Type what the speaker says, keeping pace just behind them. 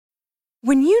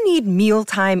When you need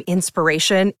mealtime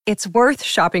inspiration, it's worth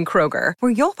shopping Kroger,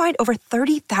 where you'll find over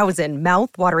 30,000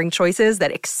 mouth-watering choices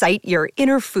that excite your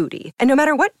inner foodie. And no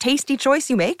matter what tasty choice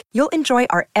you make, you'll enjoy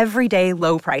our everyday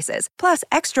low prices, plus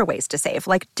extra ways to save,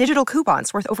 like digital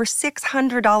coupons worth over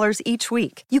 $600 each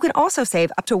week. You can also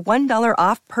save up to $1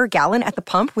 off per gallon at the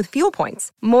pump with fuel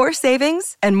points. More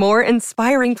savings and more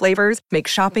inspiring flavors make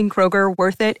shopping Kroger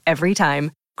worth it every time.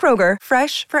 Kroger,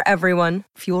 fresh for everyone.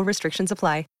 Fuel restrictions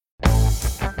apply.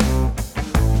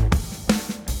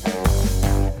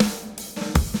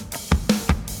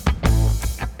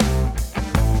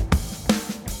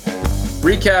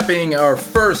 Recapping our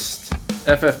first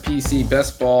FFPC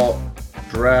Best Ball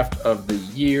Draft of the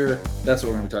year. That's what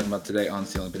we're going to be talking about today on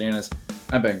Stealing Bananas.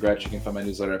 I'm Ben Gretsch. You can find my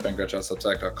newsletter at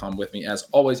bengretch.substack.com. With me, as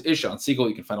always, is Sean Siegel.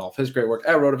 You can find all of his great work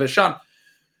at Rotoviz. Sean,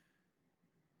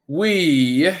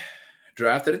 we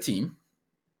drafted a team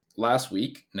last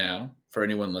week. Now, for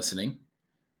anyone listening,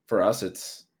 for us,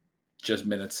 it's just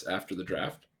minutes after the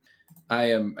draft.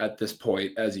 I am, at this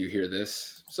point, as you hear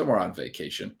this, somewhere on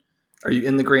vacation. Are you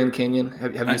in the Grand Canyon?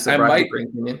 Have you survived the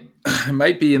Grand Canyon? I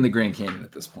might be in the Grand Canyon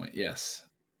at this point, yes.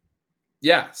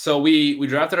 Yeah, so we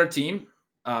drafted our team.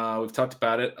 We've talked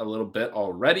about it a little bit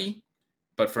already,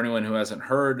 but for anyone who hasn't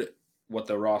heard what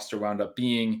the roster wound up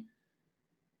being,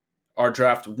 our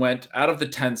draft went out of the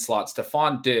 10 slots: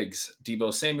 Stephon Diggs,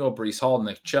 Deebo Samuel, Breece Hall,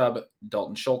 Nick Chubb,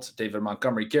 Dalton Schultz, David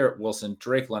Montgomery, Garrett Wilson,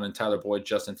 Drake London, Tyler Boyd,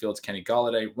 Justin Fields, Kenny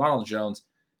Golladay, Ronald Jones,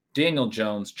 Daniel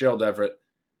Jones, Gerald Everett,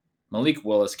 Malik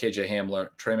Willis, KJ Hamler,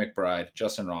 Trey McBride,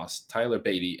 Justin Ross, Tyler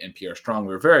Beatty, and Pierre Strong.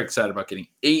 We were very excited about getting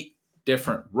 8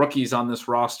 different rookies on this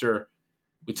roster.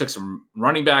 We took some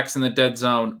running backs in the dead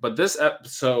zone, but this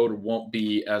episode won't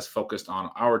be as focused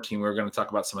on our team. We're going to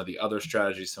talk about some of the other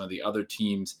strategies, some of the other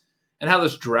teams, and how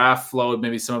this draft flowed,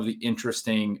 maybe some of the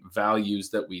interesting values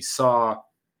that we saw.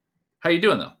 How you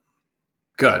doing, though?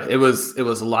 Good. It was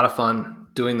a lot of fun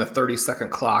doing the 30-second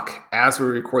clock as we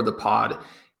record the pod.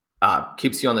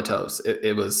 Keeps you on the toes.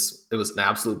 It was an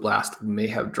absolute blast. We may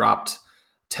have dropped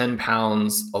 10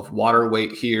 pounds of water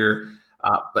weight here.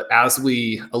 But as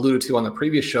we alluded to on the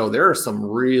previous show, there are some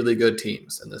really good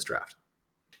teams in this draft.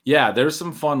 Yeah, there's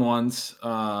some fun ones.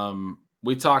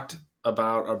 We talked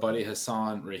about our buddy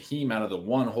Hassan Rahim out of the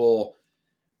one hole,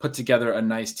 put together a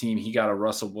nice team. He got a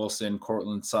Russell Wilson,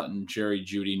 Cortland Sutton, Jerry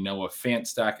Jeudy, Noah Fant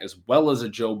stack, as well as a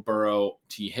Joe Burrow,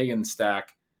 T. Higgins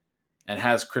stack, and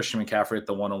has Christian McCaffrey at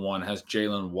the 101, has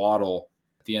Jalen Waddle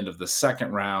at the end of the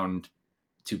second round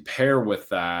to pair with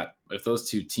that. If those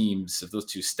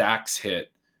two stacks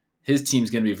hit, his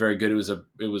team's going to be very good.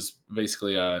 It was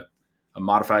basically a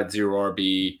modified zero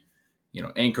RB,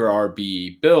 anchor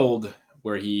RB build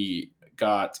where he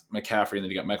got McCaffrey and then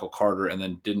he got Michael Carter and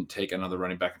then didn't take another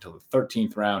running back until the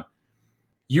 13th round.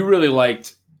 You really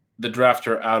liked the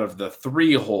drafter out of the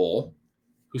 3 hole,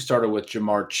 who started with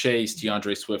Jamar Chase,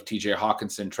 DeAndre Swift, TJ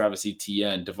Hawkinson, Travis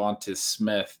Etienne, Devonta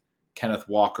Smith, Kenneth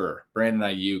Walker, Brandon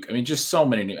Ayuk. I mean, just so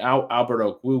many new.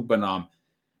 Alberto Ogbonam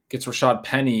gets Rashad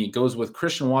Penny, goes with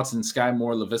Christian Watson, Sky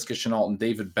Moore, Laviska Shenault, and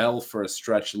David Bell for a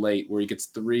stretch late, where he gets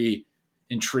 3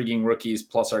 intriguing rookies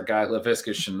plus our guy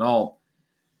Laviska Shenault.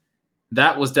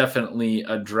 That was definitely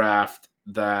a draft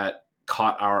that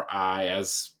caught our eye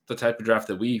as the type of draft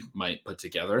that we might put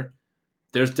together.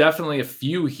 There's definitely a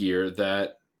few here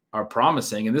that are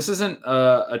promising, and this isn't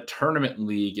a tournament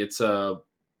league. It's a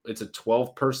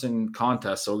 12-person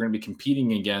contest, so we're going to be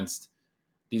competing against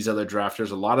these other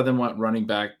drafters. A lot of them went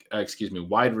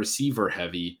wide receiver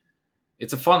heavy.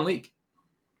 It's a fun league.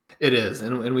 It is,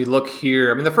 and we look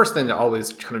here. I mean, the first thing that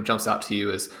always kind of jumps out to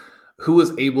you is who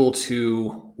was able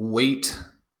to wait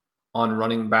on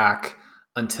running back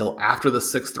until after the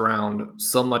 6th round.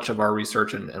 So much of our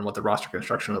research and what the roster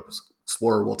construction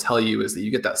Explorer will tell you is that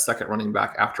you get that second running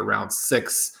back after round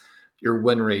 6, your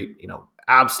win rate,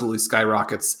 absolutely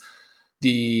skyrockets.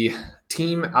 The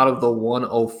team out of the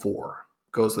 104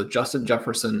 goes with Justin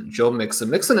Jefferson, Joe Mixon.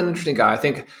 Mixon, an interesting guy. I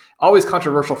think always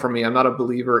controversial for me. I'm not a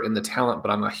believer in the talent, but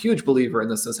I'm a huge believer in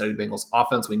the Cincinnati Bengals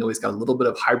offense. We know he's got a little bit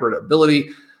of hybrid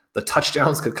ability. The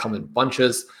touchdowns could come in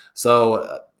bunches.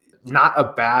 So not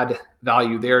a bad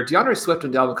value there. DeAndre Swift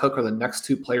and Dalvin Cook are the next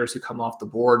 2 players who come off the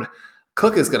board.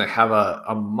 Cook is going to have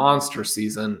a monster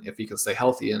season if he can stay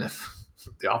healthy and if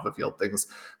the off the field things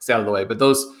stay out of the way. But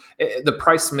the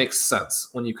price makes sense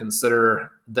when you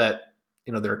consider that,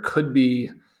 there could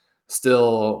be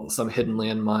still some hidden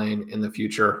landmine in the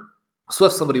future.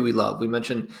 Swift, somebody we love. We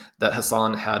mentioned that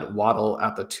Hassan had Waddle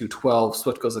at the 212.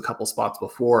 Swift goes a couple spots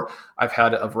before. I've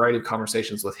had a variety of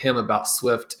conversations with him about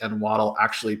Swift and Waddle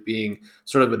actually being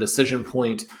sort of a decision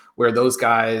point where those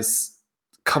guys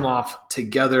come off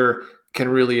together, can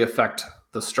really affect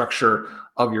the structure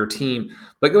of your team.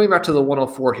 But going back to the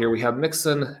 104 here, we have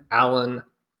Mixon, Allen,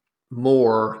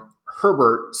 Moore,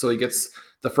 Herbert. So he gets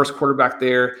the first quarterback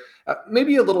there.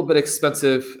 Maybe a little bit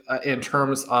expensive in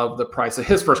terms of the price of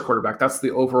his first quarterback. That's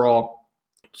the overall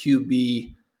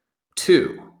QB2,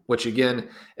 which again,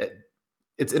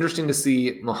 it's interesting to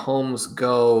see Mahomes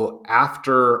go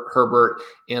after Herbert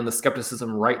and the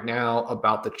skepticism right now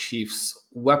about the Chiefs'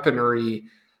 weaponry.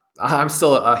 I'm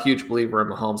still a huge believer in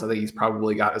Mahomes. I think he's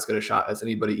probably got as good a shot as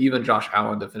anybody, even Josh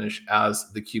Allen, to finish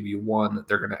as the QB1.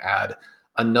 They're going to add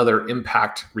another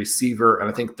impact receiver. And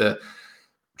I think the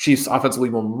Chiefs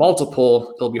offensively will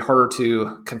multiple. It'll be harder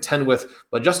to contend with.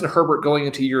 But Justin Herbert going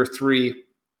into year 3,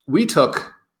 we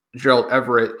took Gerald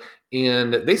Everett,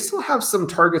 and they still have some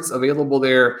targets available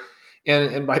there.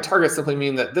 And by targets simply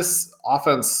mean that this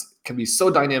offense can be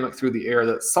so dynamic through the air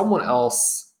that someone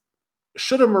else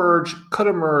should emerge, could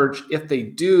emerge. If they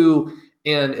do,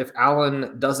 and if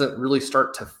Allen doesn't really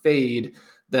start to fade,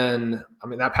 then,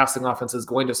 that passing offense is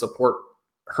going to support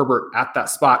Herbert at that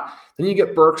spot. Then you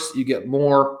get Burks, you get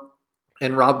Moore,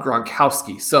 and Rob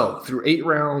Gronkowski. So through 8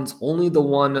 rounds, only the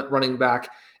one running back,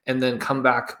 and then come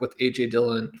back with A.J.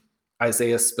 Dillon,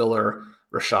 Isaiah Spiller,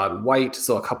 Rachaad White.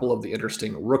 So a couple of the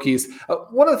interesting rookies.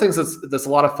 One of the things that's a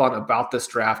lot of fun about this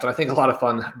draft, and I think a lot of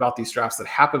fun about these drafts that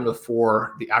happen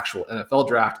before the actual NFL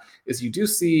draft, is you do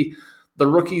see the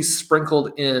rookies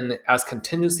sprinkled in as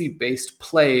contingency-based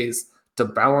plays to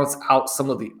balance out some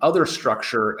of the other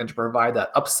structure and to provide that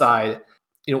upside.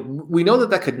 We know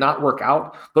that could not work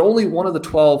out, but only one of the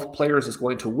 12 players is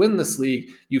going to win this league.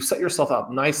 You've set yourself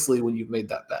up nicely when you've made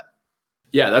that bet.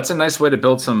 Yeah, that's a nice way to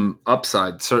build some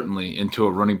upside, certainly, into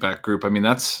a running back group.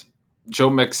 That's Joe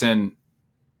Mixon.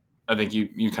 I think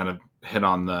you kind of hit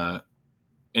on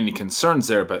any concerns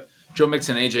there, but Joe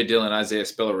Mixon, A.J. Dillon, Isaiah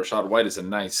Spiller, Rachaad White is a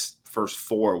nice first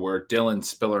 4 where Dillon,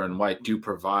 Spiller, and White do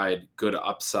provide good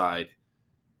upside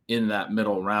in that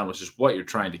middle round, which is what you're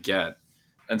trying to get.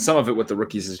 And some of it with the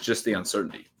rookies is just the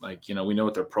uncertainty. We know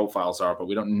what their profiles are, but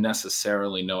we don't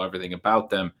necessarily know everything about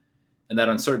them. And that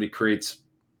uncertainty creates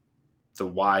the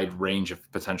wide range of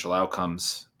potential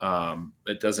outcomes.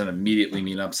 It doesn't immediately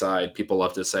mean upside. People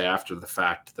love to say after the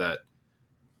fact that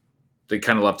they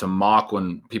kind of love to mock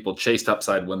when people chased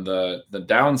upside when the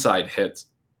downside hits.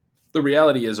 The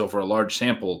reality is, over a large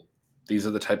sample, these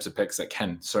are the types of picks that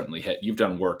can certainly hit. You've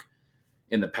done work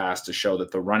in the past to show that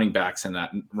the running backs in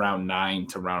that round 9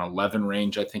 to round 11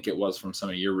 range, I think it was from some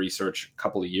of your research a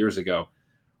couple of years ago,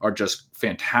 are just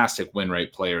fantastic win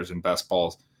rate players in best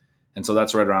balls. And so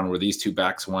that's right around where these 2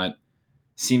 backs went.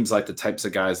 Seems like the types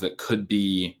of guys that could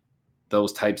be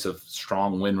those types of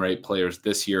strong win rate players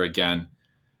this year again.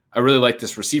 I really like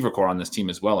this receiver core on this team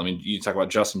as well. You talk about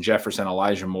Justin Jefferson,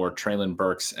 Elijah Moore, Treylon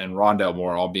Burks, and Rondale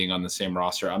Moore all being on the same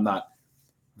roster. I'm not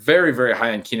very, very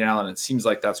high on Keenan Allen. It seems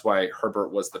like that's why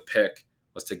Herbert was the pick,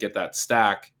 was to get that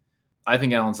stack. I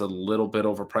think Allen's a little bit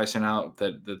overpricing out,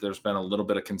 that there's been a little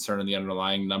bit of concern in the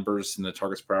underlying numbers and the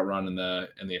targets per out run and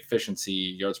the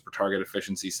efficiency, yards per target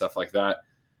efficiency, stuff like that,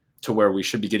 to where we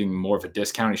should be getting more of a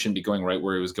discount. He shouldn't be going right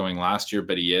where he was going last year,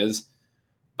 but he is.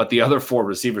 But the other 4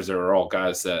 receivers there are all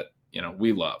guys that,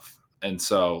 we love. And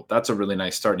so that's a really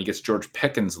nice start. And he gets George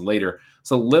Pickens later.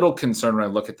 It's a little concerned when I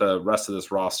look at the rest of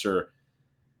this roster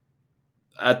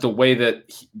at the way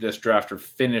that this drafter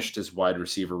finished his wide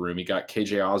receiver room. He got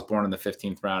KJ Osborne in the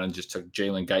 15th round and just took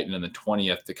Jalen Guyton in the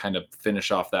 20th to kind of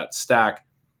finish off that stack.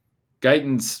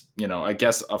 Guyton's, I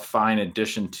guess a fine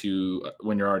addition to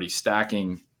when you're already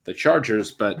stacking the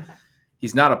Chargers, but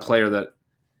he's not a player that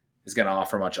is going to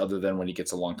offer much other than when he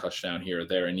gets a long touchdown here or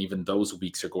there. And even those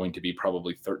weeks are going to be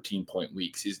probably 13-point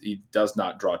weeks. He does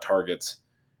not draw targets.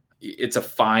 It's a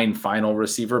fine final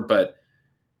receiver, but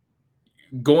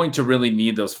going to really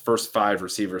need those first 5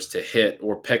 receivers to hit,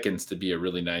 or Pickens to be a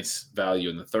really nice value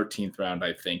in the 13th round,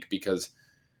 I think, because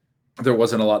there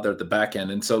wasn't a lot there at the back end.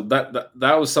 And so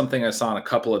that was something I saw in a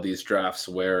couple of these drafts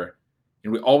where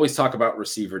we always talk about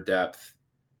receiver depth.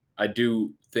 I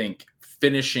do think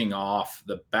finishing off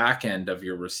the back end of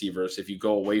your receivers, if you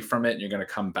go away from it and you're going to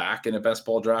come back in a best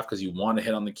ball draft because you want to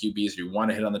hit on the QBs, or you want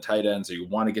to hit on the tight ends, or you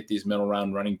want to get these middle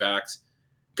round running backs,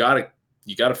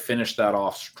 you got to finish that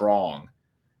off strong.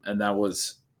 And that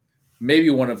was maybe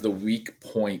one of the weak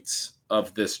points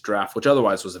of this draft, which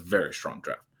otherwise was a very strong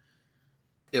draft.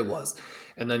 It was.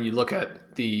 And then you look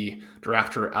at the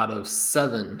drafter out of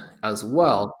 7 as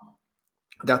well.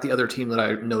 Got the other team that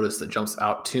I noticed that jumps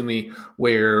out to me,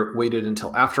 where waited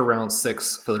until after round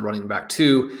 6 for the running back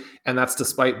 2. And that's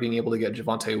despite being able to get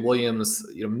Javonte Williams,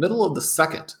 middle of the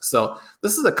 2nd. So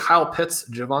this is a Kyle Pitts,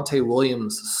 Javonte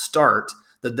Williams start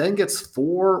that then gets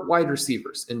 4 wide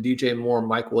receivers in DJ Moore,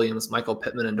 Mike Williams, Michael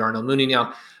Pittman, and Darnell Mooney.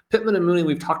 Now, Pittman and Mooney,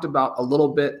 we've talked about a little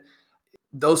bit.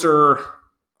 Those are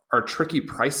tricky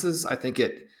prices. I think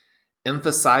it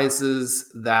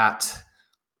emphasizes that,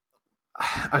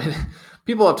 I mean,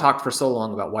 people have talked for so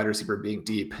long about wide receiver being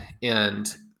deep,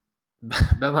 and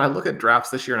when I look at drafts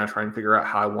this year and I try and figure out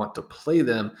how I want to play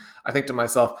them, I think to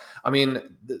myself, I mean,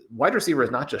 the wide receiver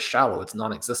is not just shallow, it's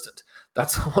non-existent.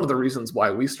 That's one of the reasons why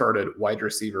we started wide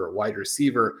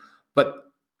receiver. But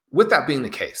with that being the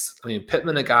case, I mean,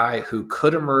 Pittman, a guy who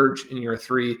could emerge in year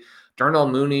 3, Darnell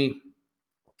Mooney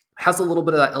has a little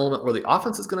bit of that element where the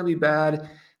offense is going to be bad.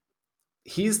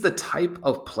 He's the type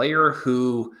of player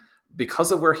who,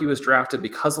 because of where he was drafted,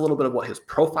 because a little bit of what his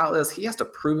profile is, he has to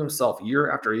prove himself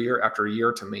year after year after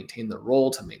year to maintain the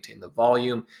role, to maintain the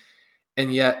volume.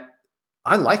 And yet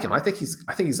I like him. I think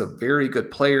he's a very good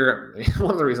player.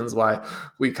 One of the reasons why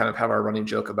we kind of have our running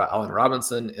joke about Allen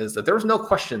Robinson is that there was no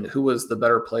question who was the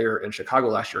better player in Chicago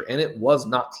last year, and it was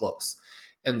not close.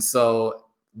 And so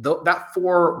that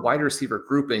 4 wide receiver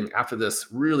grouping after this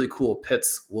really cool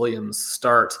Pitts-Williams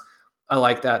start, I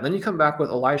like that. And then you come back with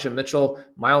Elijah Mitchell,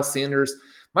 Miles Sanders.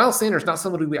 Miles Sanders, not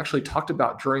somebody we actually talked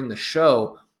about during the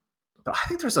show, but I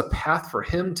think there's a path for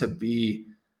him to be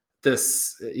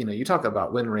this, you talk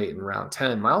about win rate in round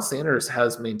 10. Miles Sanders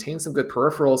has maintained some good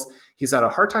peripherals. He's had a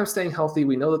hard time staying healthy.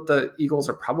 We know that the Eagles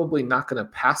are probably not going to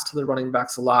pass to the running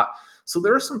backs a lot. So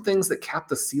there are some things that cap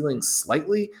the ceiling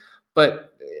slightly.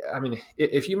 But I mean,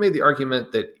 if you made the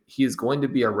argument that he's going to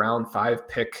be a round 5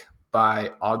 pick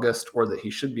by August, or that he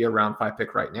should be a round 5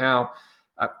 pick right now,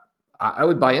 I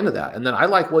would buy into that. And then I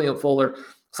like William Fuller.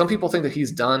 Some people think that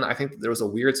he's done. I think that there was a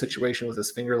weird situation with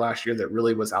his finger last year that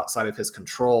really was outside of his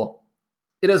control.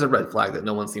 It is a red flag that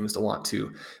no one seems to want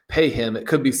to pay him. It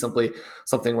could be simply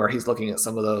something where he's looking at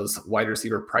some of those wide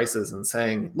receiver prices and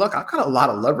saying, look, I've got a lot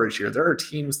of leverage here. There are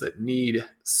teams that need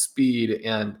speed,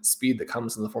 and speed that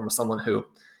comes in the form of someone who,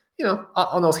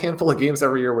 on those handful of games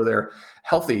every year where they're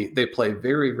healthy, they play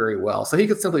very, very well. So he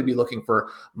could simply be looking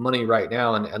for money right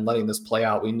now and letting this play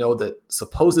out. We know that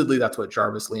supposedly that's what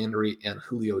Jarvis Landry and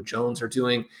Julio Jones are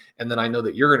doing. And then I know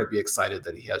that you're going to be excited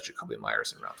that he has Jakobi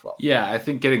Meyers in round 12. Yeah, I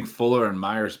think getting Fuller and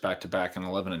Myers back-to-back in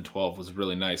 11 and 12 was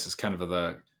really nice. It's kind of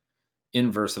the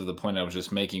inverse of the point I was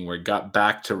just making, where he got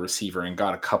back to receiver and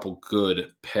got a couple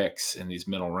good picks in these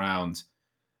middle rounds,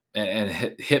 and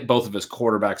hit both of his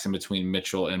quarterbacks in between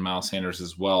Mitchell and Miles Sanders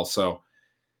as well. So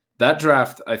that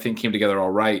draft, I think, came together all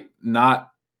right.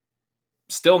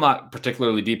 Still not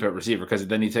particularly deep at receiver, because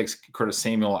then he takes Curtis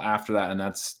Samuel after that, and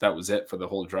that was it for the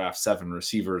whole draft. 7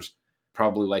 receivers.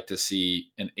 Probably like to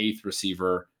see an 8th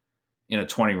receiver in a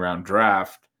 20-round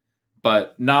draft,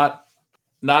 but not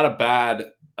a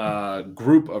bad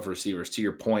group of receivers, to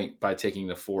your point, by taking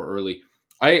the 4 early.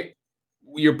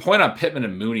 Your point on Pittman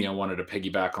and Mooney, I wanted to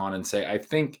piggyback on and say, I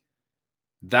think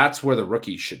that's where the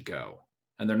rookies should go,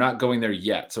 and they're not going there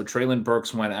yet. So Treylon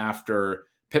Burks went after,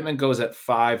 Pittman goes at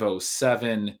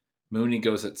 507, Mooney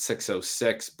goes at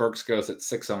 606, Burks goes at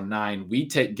 609. We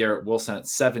take Garrett Wilson at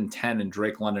 710 and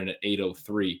Drake London at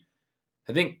 803.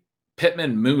 I think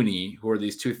Pittman, Mooney, who are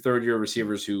these 2 third-year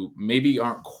receivers who maybe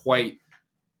aren't quite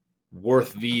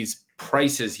worth these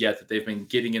prices yet that they've been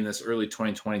getting in this early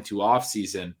 2022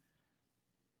 offseason,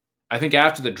 I think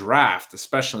after the draft,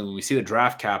 especially when we see the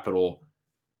draft capital,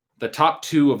 the top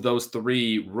 2 of those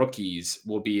 3 rookies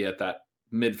will be at that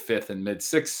mid-5th and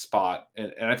mid-6th spot.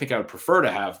 And I think I would prefer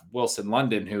to have Wilson,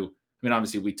 London, who, I mean,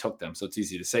 obviously we took them, so it's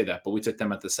easy to say that, but we took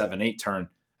them at the 7-8 turn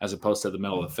as opposed to the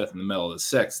middle of the 5th and the middle of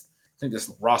the 6th. I think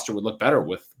this roster would look better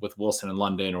with Wilson and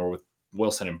London, or with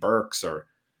Wilson and Burks, or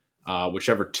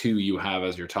whichever 2 you have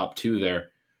as your top 2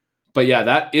 there. But yeah,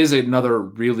 that is another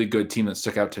really good team that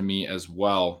stuck out to me as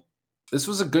well. This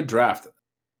was a good draft.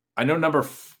 I know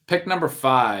pick number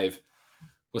 5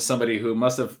 was somebody who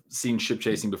must have seen ship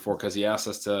chasing before, because he asked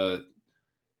us to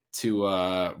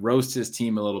roast his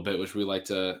team a little bit, which we like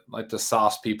to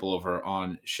sauce people over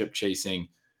on ship chasing.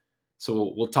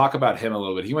 So we'll talk about him a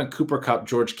little bit. He went Cooper Kupp,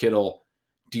 George Kittle,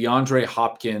 DeAndre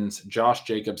Hopkins, Josh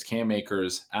Jacobs, Cam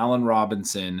Akers, Allen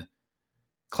Robinson,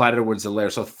 Clyde Edwards-Helaire.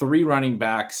 So 3 running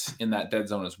backs in that dead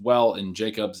zone as well, in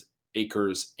Jacobs,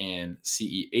 Akers, and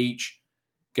CEH.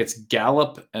 Gets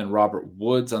Gallup and Robert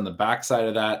Woods on the backside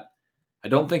of that. I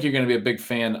don't think you're going to be a big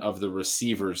fan of the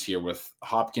receivers here with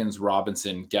Hopkins,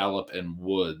 Robinson, Gallup, and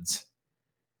Woods.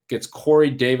 Gets Corey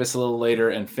Davis a little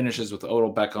later and finishes with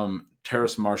Odell Beckham,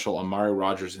 Terrace Marshall, Amari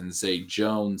Rodgers, and Zay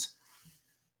Jones.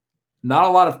 Not a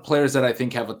lot of players that I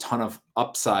think have a ton of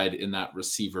upside in that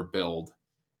receiver build.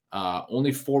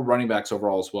 Only 4 running backs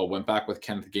overall as well. Went back with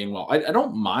Kenneth Gainwell. I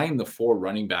don't mind the 4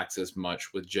 running backs as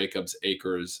much with Jacobs,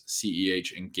 Akers,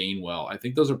 CEH, and Gainwell. I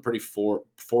think those are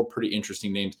four pretty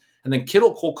interesting names. And then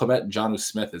Kittle, Cole Kmet, and Jonnu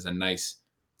Smith is a nice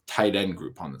tight end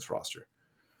group on this roster.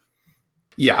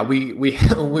 Yeah, we went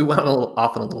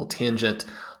off on a little tangent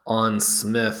on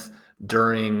Smith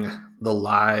during the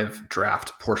live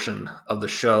draft portion of the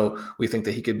show. We think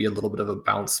that he could be a little bit of a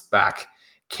bounce back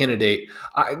candidate.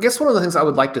 I guess one of the things I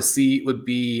would like to see would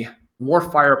be more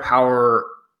firepower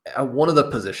at one of the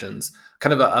positions,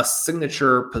 kind of a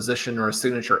signature position or a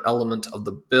signature element of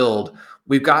the build.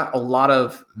 We've got a lot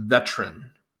of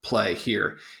veteran play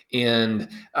here. And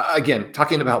again,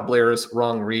 talking about Blair's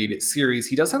Wrong Read series,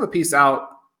 he does have a piece out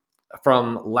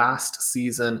from last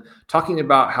season talking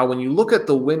about how when you look at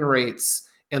the win rates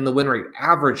and the win rate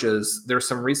averages, there's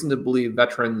some reason to believe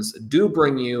veterans do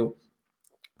bring you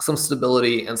some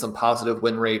stability and some positive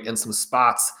win rate in some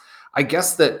spots. I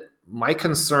guess that my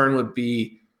concern would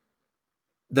be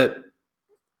that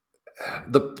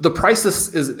the price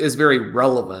is very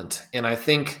relevant. And I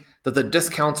think that the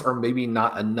discounts are maybe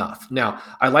not enough. Now,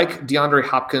 I like DeAndre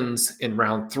Hopkins in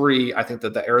round 3. I think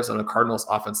that the Arizona Cardinals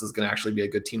offense is going to actually be a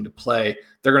good team to play.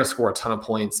 They're going to score a ton of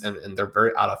points, and they're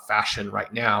very out of fashion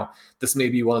right now. This may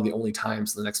be one of the only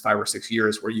times in the next 5 or 6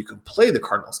 years where you can play the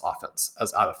Cardinals offense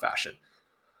as out of fashion.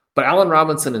 But Allen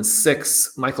Robinson in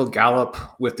 6, Michael Gallup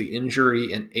with the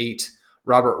injury in 8,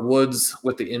 Robert Woods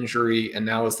with the injury, and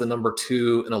now is the number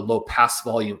 2 in a low pass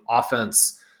volume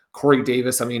offense. Corey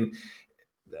Davis, I mean,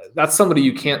 that's somebody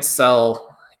you can't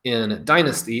sell in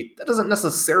Dynasty. That doesn't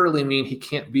necessarily mean he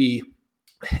can't be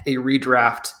a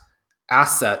redraft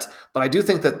asset. But I do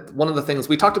think that one of the things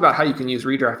we talked about, how you can use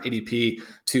redraft ADP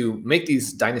to make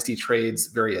these Dynasty trades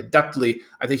very adeptly.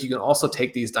 I think you can also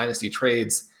take these Dynasty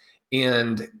trades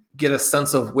and get a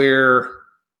sense of where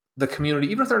the community,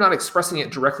 even if they're not expressing it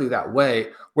directly that way,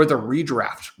 where the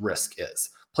redraft risk is.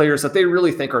 Players that they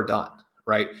really think are done,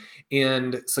 right?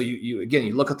 And so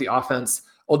you look at the offense.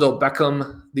 Odell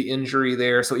Beckham, the injury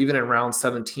there. So even in round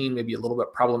 17, maybe a little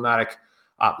bit problematic.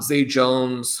 Zay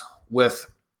Jones with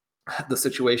the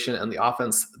situation and the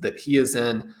offense that he is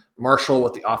in. Marshall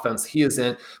with the offense he is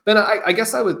in. Ben, I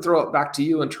guess I would throw it back to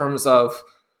you in terms of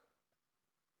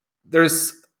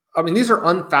these are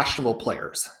unfashionable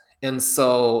players. And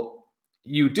so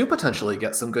you do potentially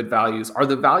get some good values. Are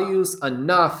the values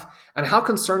enough? And how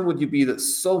concerned would you be that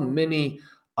so many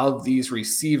of these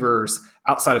receivers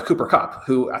outside of Cooper Kupp,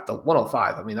 who at the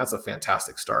 105, I mean, that's a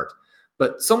fantastic start.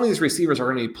 But some of these receivers are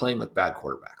going to be playing with bad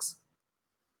quarterbacks.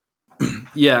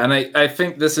 Yeah, and I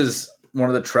think this is one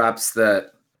of the traps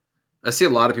that I see a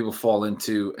lot of people fall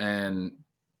into. And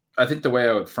I think the way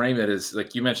I would frame it is,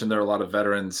 like you mentioned, there are a lot of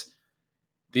veterans.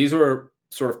 These were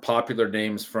sort of popular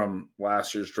names from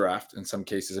last year's draft in some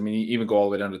cases. I mean, you even go all the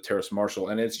way down to Terrace Marshall.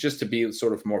 And it's just to be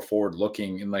sort of more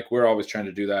forward-looking. And like we're always trying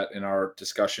to do that in our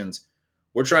discussions.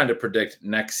 We're trying to predict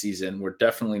next season. We're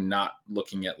definitely not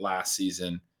looking at last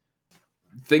season.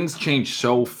 Things change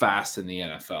so fast in the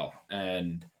NFL.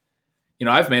 And, you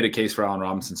know, I've made a case for Allen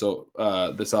Robinson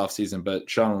this offseason. But,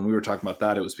 Sean, when we were talking about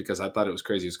that, it was because I thought it was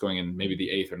crazy. He was going in maybe the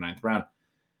 8th or 9th round.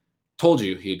 Told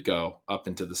you he'd go up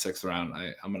into the 6th round.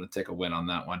 I'm going to take a win on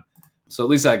that one. So at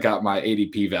least I got my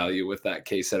ADP value with that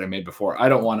case that I made before. I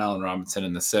don't want Allen Robinson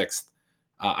in the 6th.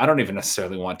 I don't even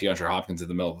necessarily want DeAndre Hopkins in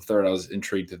the middle of the 3rd. I was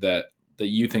intrigued that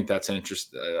you think that's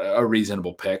a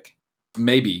reasonable pick.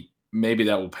 Maybe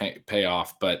that will pay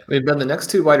off. But I mean, Ben, the next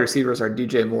 2 wide receivers are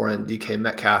DJ Moore and DK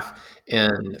Metcalf.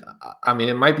 And I mean,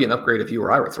 it might be an upgrade if you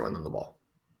or I were throwing them the ball.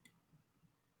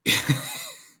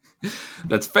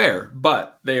 That's fair,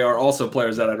 but they are also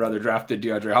players that I'd rather draft than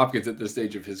DeAndre Hopkins at this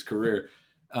stage of his career,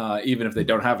 even if they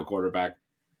don't have a quarterback.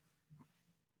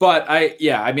 But I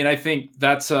think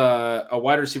that's a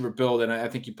wide receiver build, and I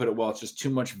think you put it well. It's just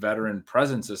too much veteran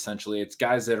presence. Essentially, it's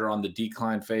guys that are on the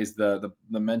decline phase. The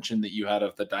mention that you had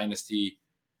of the dynasty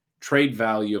trade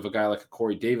value of a guy like a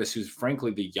Corey Davis, who's frankly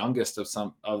the youngest of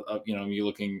some of you're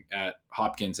looking at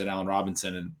Hopkins and Allen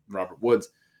Robinson and Robert Woods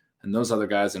and those other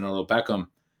guys and Odell Beckham.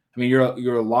 I mean,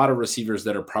 you're a lot of receivers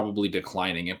that are probably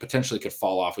declining and potentially could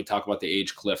fall off. We talk about the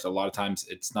age cliff. A lot of times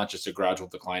it's not just a gradual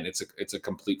decline. It's a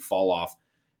complete fall off.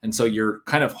 And so you're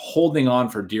kind of holding on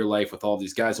for dear life with all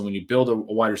these guys. And when you build a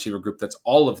wide receiver group that's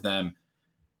all of them,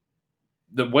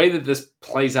 the way that this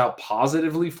plays out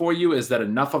positively for you is that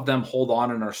enough of them hold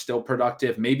on and are still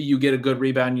productive. Maybe you get a good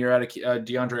rebound year out of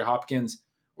DeAndre Hopkins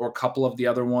or a couple of the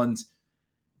other ones.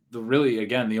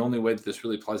 The only way that this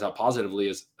really plays out positively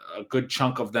is a good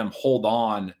chunk of them hold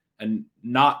on and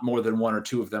not more than 1 or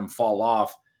 2 of them fall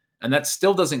off. And that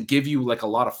still doesn't give you like a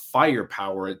lot of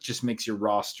firepower. It just makes your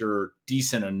roster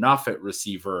decent enough at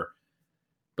receiver.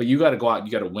 But you got to go out and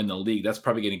you got to win the league. That's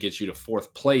probably going to get you to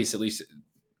 4th place, at least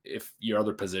if your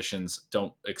other positions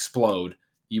don't explode.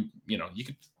 You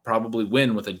could probably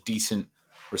win with a decent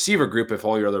receiver group if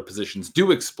all your other positions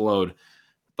do explode.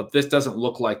 But this doesn't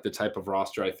look like the type of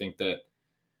roster I think that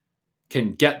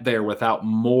can get there without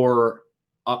more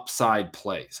upside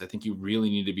plays. I think you really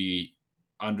need to be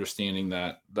understanding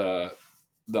that the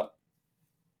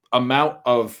amount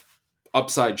of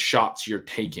upside shots you're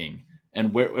taking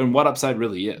and what upside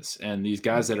really is. And these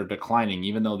guys that are declining,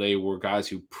 even though they were guys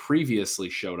who previously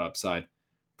showed upside,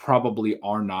 probably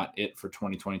are not it for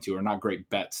 2022, or not great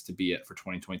bets to be it for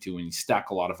 2022. When you stack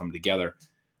a lot of them together,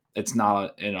 it's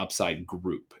not an upside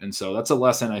group. And so that's a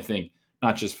lesson, I think,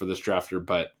 not just for this drafter,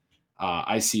 but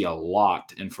I see a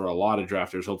lot. And for a lot of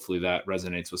drafters, hopefully that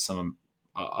resonates with some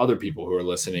other people who are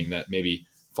listening that maybe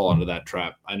fall into that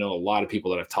trap. I know a lot of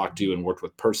people that I've talked to and worked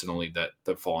with personally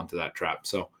that fall into that trap.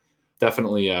 So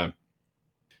definitely a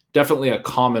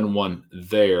common one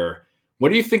there. What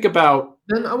do you think about?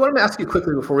 Then I wanted to ask you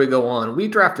quickly before we go on. We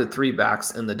drafted 3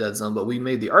 backs in the dead zone, but we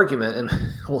made the argument, and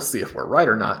we'll see if we're right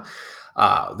or not.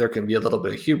 There can be a little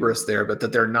bit of hubris there, but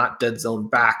that they're not dead zone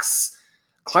backs.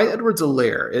 Clyde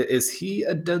Edwards-Helaire, is he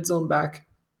a dead zone back?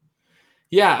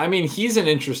 Yeah, I mean, he's an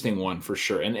interesting one for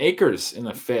sure. And Akers in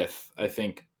the 5th, I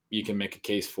think you can make a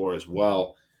case for as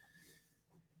well.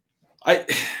 I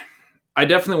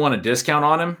definitely want to discount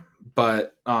on him,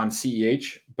 but on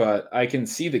CEH, but I can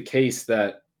see the case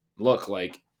that, look,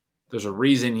 like there's a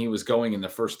reason he was going in the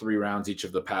first 3 rounds each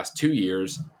of the past 2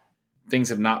 years. Things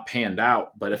have not panned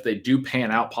out, but if they do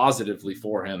pan out positively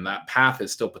for him, that path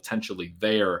is still potentially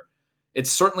there. It's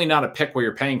certainly not a pick where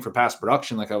you're paying for past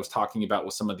production like I was talking about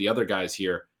with some of the other guys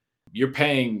here. You're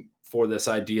paying for this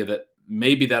idea that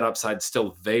maybe that upside's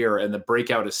still there and the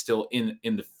breakout is still in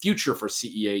the future for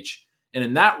CEH. And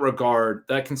in that regard,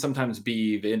 that can sometimes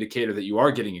be the indicator that you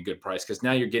are getting a good price, because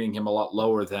now you're getting him a lot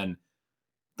lower than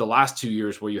the last 2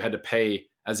 years where you had to pay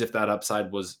as if that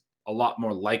upside was a lot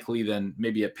more likely than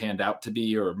maybe it panned out to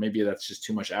be, or maybe that's just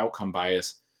too much outcome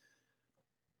bias.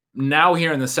 Now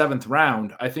here in the 7th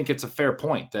round, I think it's a fair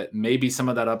point that maybe some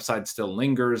of that upside still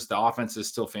lingers. The offense is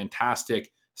still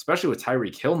fantastic, especially with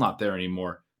Tyreek Hill not there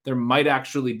anymore. There might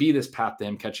actually be this path to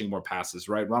him catching more passes,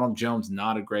 right? Ronald Jones,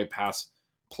 not a great pass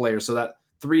player. So that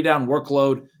 3-down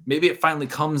workload, maybe it finally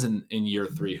comes in year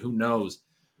 3. Who knows?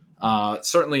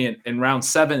 Certainly in round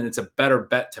 7, it's a better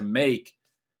bet to make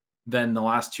than the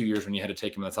last 2 years when you had to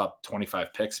take him in the top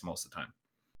 25 picks most of the time.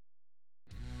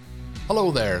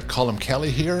 Hello there, Colm Kelly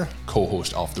here,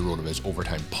 co-host of the RotoViz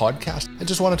Overtime podcast. I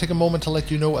just want to take a moment to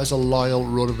let you know, as a loyal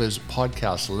RotoViz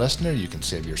podcast listener, you can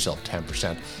save yourself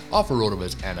 10% off a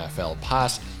RotoViz NFL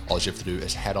pass. All you have to do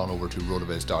is head on over to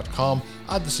rotoviz.com,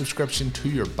 add the subscription to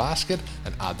your basket,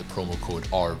 and add the promo code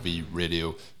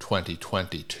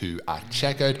RVRadio2022 at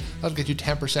checkout. That'll get you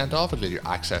 10% off. It'll get you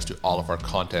access to all of our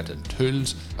content and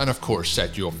tools, and of course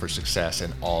set you up for success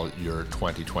in all your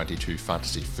 2022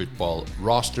 fantasy football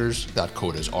rosters. That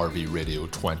code is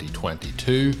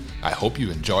RVRadio2022. I hope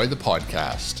you enjoy the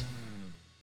podcast.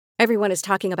 Everyone is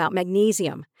talking about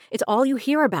magnesium. It's all you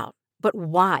hear about. But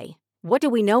why? What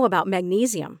do we know about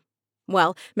magnesium?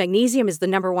 Well, magnesium is the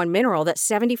 #1 mineral that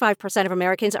 75% of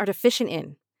Americans are deficient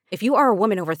in. If you are a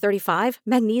woman over 35,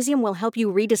 magnesium will help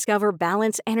you rediscover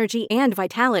balance, energy, and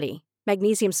vitality.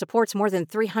 Magnesium supports more than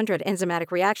 300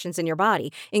 enzymatic reactions in your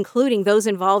body, including those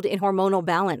involved in hormonal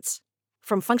balance.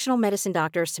 From functional medicine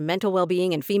doctors to mental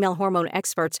well-being and female hormone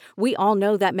experts, we all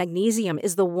know that magnesium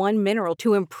is the one mineral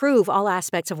to improve all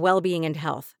aspects of well-being and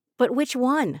health. But which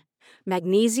one?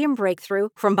 Magnesium Breakthrough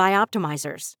from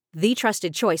Bioptimizers, the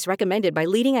trusted choice recommended by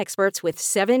leading experts with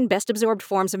 7 best-absorbed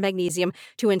forms of magnesium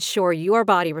to ensure your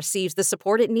body receives the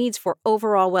support it needs for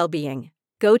overall well-being.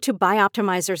 Go to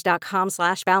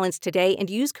bioptimizers.com/balance today and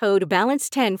use code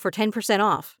BALANCE10 for 10%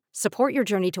 off. Support your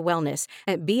journey to wellness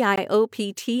at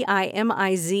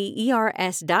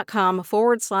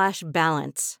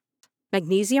bioptimizers.com/balance.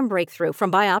 Magnesium Breakthrough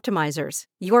from Bioptimizers,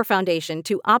 your foundation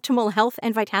to optimal health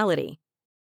and vitality.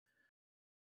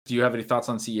 Do you have any thoughts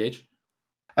on CEH?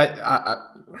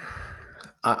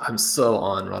 I'm so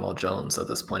on Ronald Jones at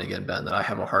this point again, Ben, that I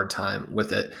have a hard time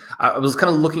with it. I was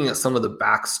kind of looking at some of the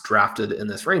backs drafted in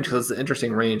this range, because it's an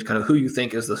interesting range, kind of who you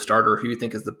think is the starter, who you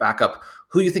think is the backup,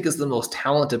 who you think is the most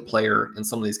talented player in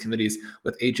some of these committees.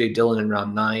 With A.J. Dillon in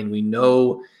round 9, we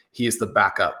know he is the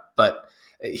backup, but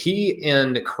he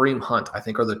and Kareem Hunt, I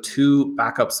think, are the 2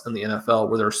 backups in the NFL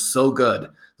where they're so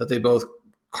good that they both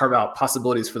carve out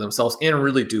possibilities for themselves and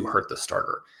really do hurt the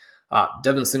starter.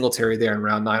 Devin Singletary there in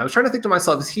round 9. I was trying to think to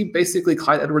myself, is he basically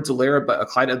Clyde Edwards-Helaire, but a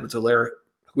Clyde Edwards-Helaire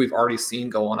who we've already seen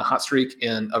go on a hot streak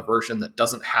in a version that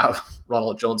doesn't have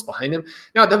Ronald Jones behind him?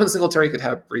 Now, Devin Singletary could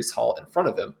have Breece Hall in front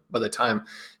of him by the time,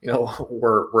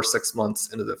 we're 6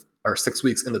 weeks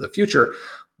into the future.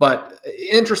 But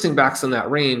interesting backs in that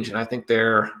range, and I think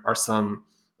there are some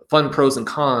fun pros and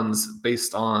cons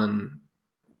based on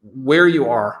where you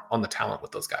are on the talent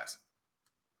with those guys.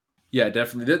 Yeah,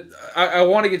 definitely. I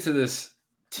want to get to this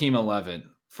Team 11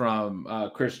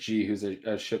 from Chris G, who's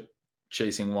a ship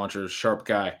chasing watcher, sharp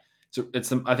guy. So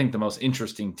I think the most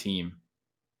interesting team,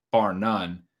 bar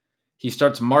none. He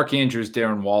starts Mark Andrews,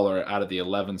 Darren Waller out of the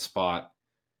 11 spot.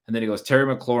 And then he goes Terry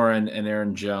McLaurin and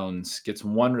Aaron Jones, gets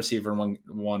one receiver and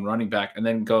one running back, and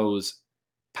then goes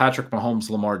Patrick Mahomes,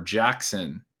 Lamar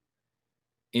Jackson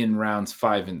in rounds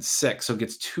 5 and 6. So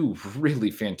gets two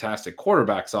really fantastic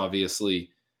quarterbacks, obviously,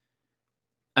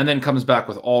 and then comes back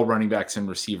with all running backs and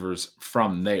receivers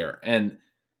from there. And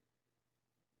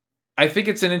I think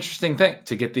it's an interesting thing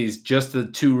to get just the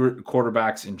 2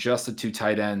 quarterbacks and just the 2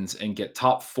 tight ends and get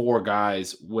top 4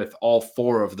 guys with all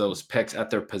 4 of those picks at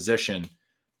their position.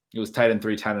 It was tight end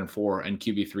 3, tight end 4, and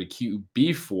QB3,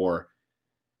 QB4.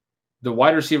 The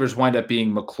wide receivers wind up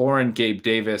being McLaurin, Gabe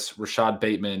Davis, Rashad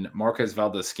Bateman, Marquez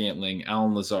Valdes-Scantling,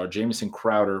 Allen Lazard, Jamison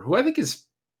Crowder, who I think is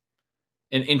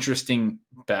an interesting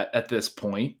bet at this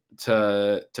point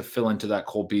to fill into that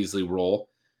Cole Beasley role.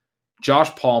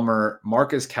 Josh Palmer,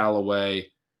 Marcus Callaway,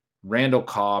 Randall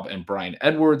Cobb, and Brian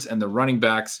Edwards. And the running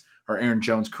backs are Aaron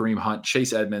Jones, Kareem Hunt,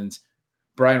 Chase Edmonds,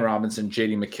 Brian Robinson,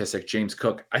 J.D. McKissick, James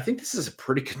Cook. I think this is a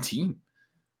pretty good team.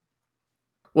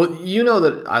 Well, you know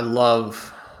that I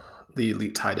love the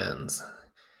elite tight ends.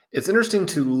 It's interesting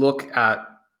to look at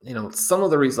some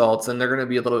of the results, and they're going to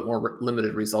be a little bit more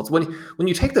limited results. When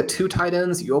you take the 2 tight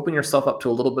ends, you open yourself up to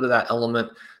a little bit of that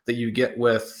element that you get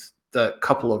with the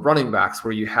couple of running backs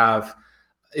where you have,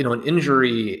 an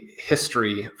injury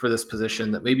history for this position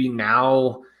that maybe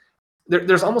now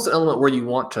there's almost an element where you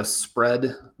want to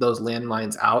spread those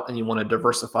landmines out and you want to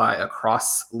diversify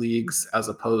across leagues as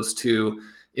opposed to,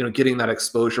 getting that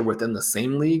exposure within the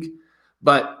same league.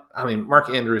 But I mean, Mark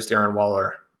Andrews, Darren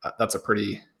Waller, that's a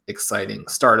pretty exciting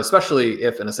start, especially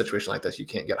if in a situation like this, you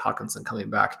can't get Hawkinson coming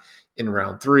back in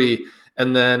round 3.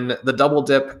 And then the double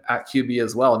dip at QB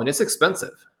as well. I mean, it's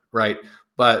expensive, right?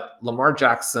 But Lamar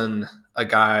Jackson, a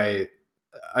guy,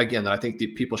 again, that I think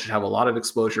people should have a lot of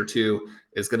exposure to,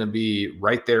 is going to be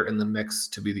right there in the mix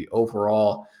to be the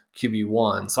overall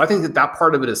QB1. So I think that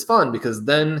part of it is fun because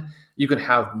then you can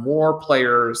have more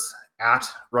players at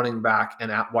running back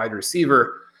and at wide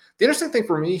receiver. The interesting thing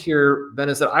for me here, Ben,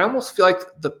 is that I almost feel like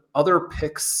the other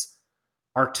picks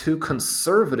are too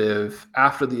conservative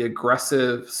after the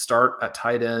aggressive start at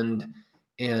tight end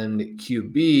and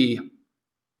QB.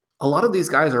 A lot of these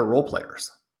guys are role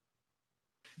players.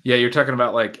 Yeah, you're talking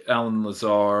about like Allen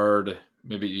Lazard,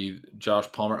 maybe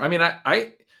Josh Palmer. I mean,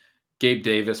 I Gabe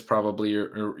Davis probably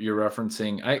you're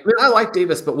referencing. I like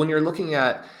Davis, but when you're looking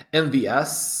at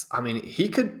MVS, I mean, he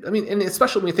could. I mean, and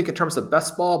especially when you think in terms of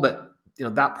best ball, but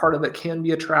that part of it can be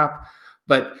a trap.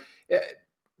 But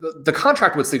the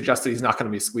contract would suggest that he's not going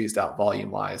to be squeezed out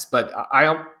volume wise. But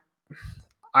I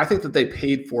think that they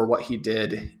paid for what he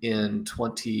did in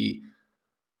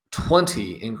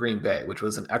 2020 in Green Bay, which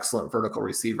was an excellent vertical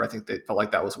receiver. I think they felt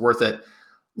like that was worth it.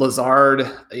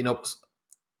 Lazard,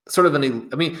 sort of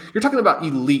you're talking about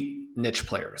elite niche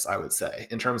players, I would say,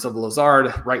 in terms of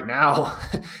Lazard right now,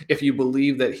 if you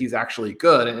believe that he's actually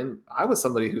good. And I was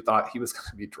somebody who thought he was going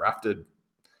to be drafted,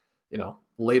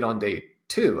 late on day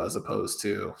 2, as opposed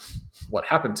to what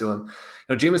happened to him.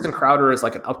 Jamison Crowder is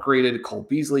like an upgraded Cole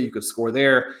Beasley. You could score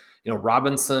there.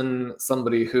 Robinson,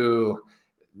 somebody who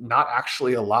not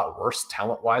actually a lot worse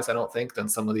talent-wise, I don't think, than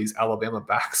some of these Alabama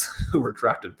backs who were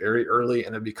drafted very early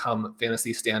and have become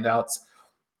fantasy standouts.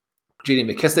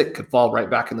 J.D. McKissick could fall right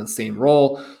back in the same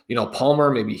role.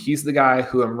 Palmer, maybe he's the guy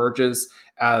who emerges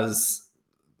as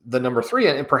the number 3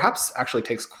 and perhaps actually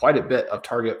takes quite a bit of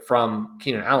target from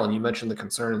Keenan Allen. You mentioned the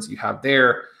concerns you have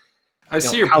there. I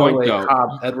see your point, though.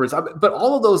 Cobb, Edwards, but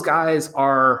all of those guys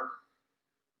are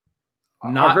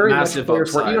not very massive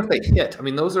players where upside. even if they hit,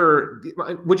 those are.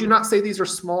 Would you not say these are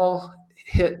small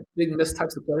hit, big miss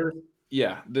types of players?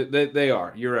 Yeah, they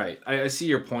are. You're right. I see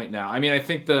your point now. I mean, I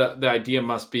think the idea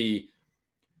must be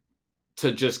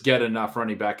to just get enough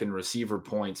running back and receiver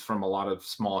points from a lot of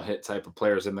small hit type of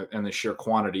players in the sheer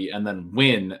quantity, and then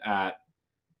win at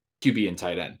QB and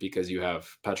tight end because you have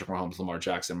Patrick Mahomes, Lamar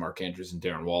Jackson, Mark Andrews, and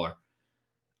Darren Waller.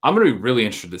 I'm going to be really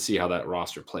interested to see how that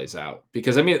roster plays out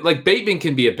because, Bateman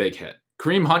can be a big hit.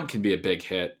 Kareem Hunt can be a big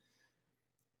hit.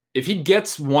 if he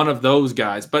gets one of those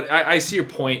guys, but I see your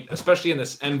point, especially in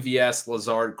this MVS,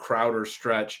 Lazard, Crowder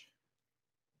stretch.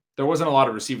 There wasn't a lot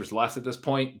of receivers left at this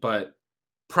point, but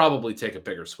probably take a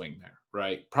bigger swing there,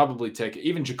 right? Probably take,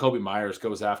 even Jacoby Myers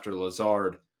goes after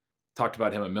Lazard. Talked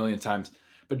about him a million times.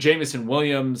 But Jameson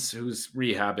Williams, who's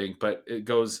rehabbing, but it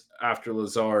goes after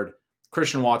Lazard.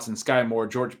 Christian Watson, Sky Moore,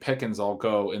 George Pickens all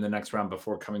go in the next round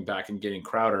before coming back and getting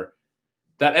Crowder.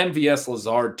 That MVS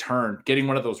Lazard turn, getting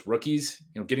one of those rookies,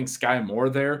 getting Sky Moore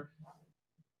there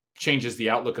changes the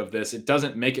outlook of this. It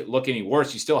doesn't make it look any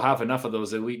worse. You still have enough of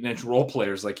those elite niche role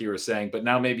players, like you were saying, but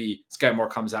now maybe Sky Moore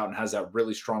comes out and has that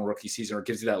really strong rookie season or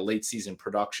gives you that late season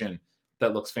production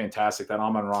that looks fantastic, that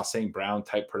Amon-Ra St. Brown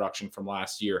type production from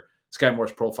last year. Sky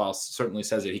Moore's profile certainly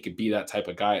says that he could be that type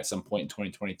of guy at some point in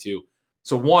 2022.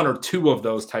 So one or two of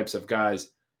those types of guys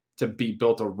to be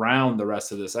built around the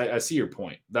rest of this. I see your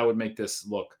point. That would make this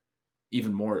look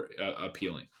even more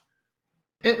appealing.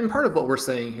 And part of what we're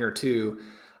saying here too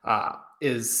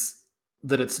is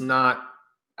that it's not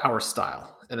our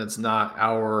style and it's not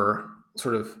our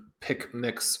sort of pick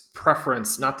mix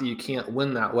preference. Not that you can't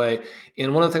win that way.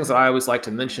 And one of the things that I always like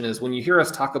to mention is when you hear us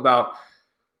talk about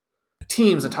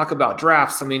teams and talk about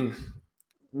drafts, I mean,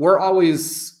 we're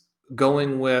always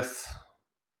going with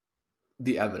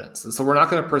the evidence. And so we're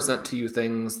not going to present to you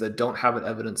things that don't have an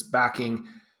evidence backing.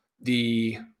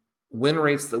 The win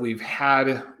rates that we've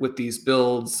had with these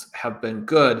builds have been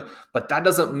good, but that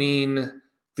doesn't mean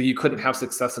that you couldn't have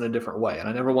success in a different way. And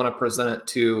I never want to present it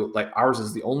to like ours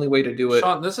is the only way to do it.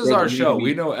 Sean, this is our show.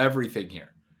 We know everything here.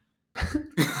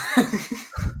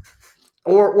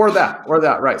 or that,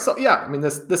 right. So yeah, I mean,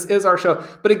 this is our show.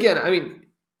 But again, I mean,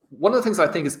 one of the things I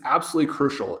think is absolutely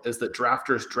crucial is that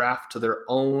drafters draft to their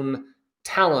own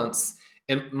talents,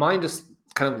 and mine just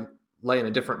kind of lay in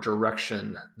a different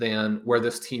direction than where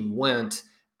this team went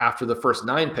after the first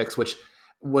 9 picks, which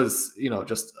was,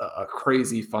 just a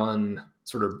crazy fun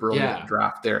sort of brilliant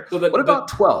draft there. So what about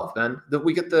 12 then? That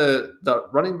we get the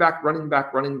running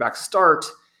back start,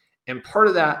 and part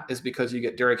of that is because you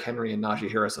get Derrick Henry and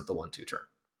Najee Harris at the 1-2 turn.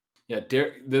 Yeah,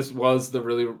 this was the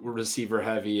really receiver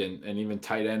heavy and even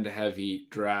tight end heavy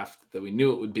draft that we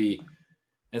knew it would be.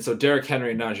 And so Derrick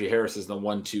Henry and Najee Harris is the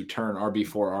 1-2 turn,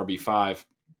 RB4, RB5.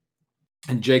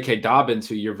 And J.K. Dobbins,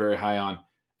 who you're very high on,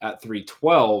 at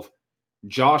 312.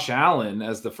 Josh Allen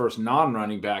as the first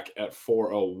non-running back at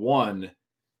 401.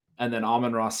 And then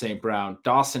Amon-Ra St. Brown.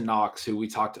 Dawson Knox, who we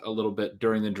talked a little bit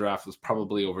during the draft, was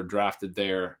probably overdrafted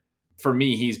there. For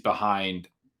me, he's behind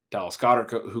Dallas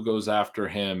Goedert, who goes after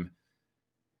him.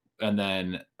 And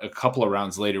then a couple of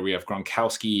rounds later, we have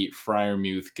Gronkowski,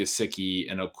 Freiermuth,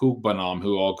 Gesicki, and Okugbanam,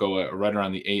 who all go right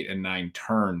around the 8 and 9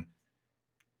 turn.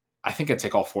 I think I'd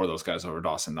take all 4 of those guys over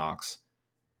Dawson Knox.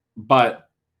 But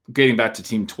getting back to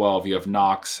Team 12, you have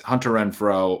Knox, Hunter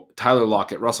Renfrow, Tyler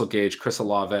Lockett, Russell Gage, Chris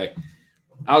Olave,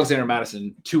 Alexander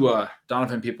Mattison, Tua,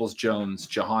 Donovan Peoples-Jones,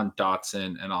 Jahan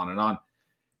Dotson, and on and on.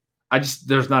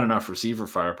 There's not enough receiver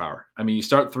firepower. I mean, you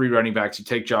start 3 running backs, you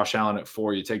take Josh Allen at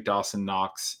 4, you take Dawson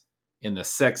Knox in the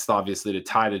 6th, obviously, to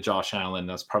tie to Josh Allen.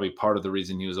 That's probably part of the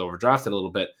reason he was overdrafted a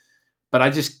little bit. But I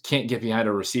just can't get behind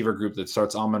a receiver group that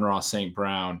starts Amon-Ra St.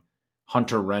 Brown,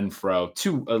 Hunter Renfrow,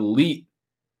 2 elite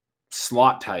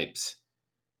slot types.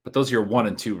 But those are your 1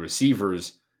 and 2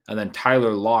 receivers. And then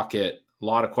Tyler Lockett, a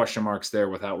lot of question marks there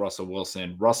without Russell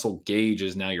Wilson. Russell Gage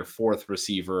is now your 4th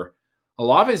receiver.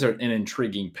 Olave is an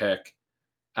intriguing pick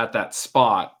at that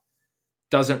spot.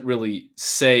 Doesn't really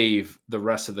save the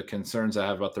rest of the concerns I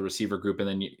have about the receiver group. And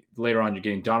then later on, you're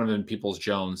getting Donovan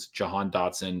Peoples-Jones, Jahan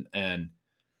Dotson, and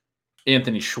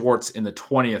Anthony Schwartz in the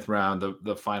 20th round,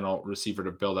 the final receiver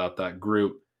to build out that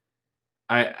group.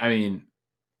 I mean,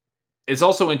 it's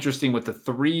also interesting with the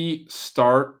 3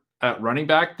 start at running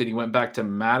back that he went back to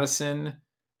Madison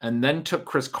and then took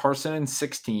Chris Carson in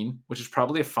 16, which is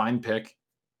probably a fine pick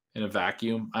in a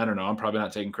vacuum. I don't know. I'm probably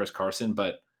not taking Chris Carson,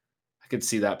 but I could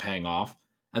see that paying off.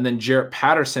 And then Jarrett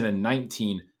Patterson in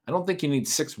 19. I don't think you need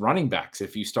 6 running backs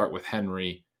if you start with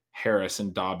Henry, Harris,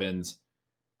 and Dobbins.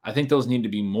 I think those need to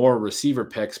be more receiver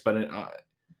picks, but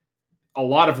a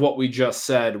lot of what we just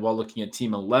said while looking at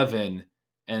Team 11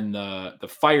 and the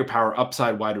firepower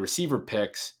upside wide receiver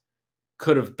picks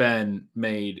could have been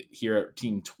made here at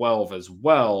Team 12 as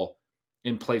well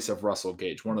in place of Russell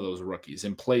Gage, one of those rookies,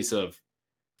 in place of,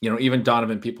 even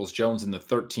Donovan Peoples-Jones in the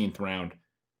 13th round.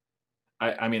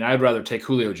 I mean, I'd rather take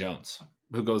Julio Jones,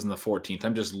 who goes in the 14th.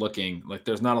 I'm just looking,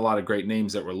 there's not a lot of great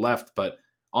names that were left, but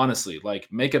honestly,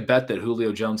 make a bet that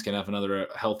Julio Jones can have another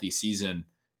healthy season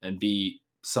and be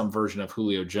some version of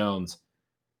Julio Jones.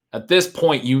 At this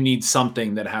point, you need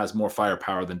something that has more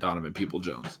firepower than Donovan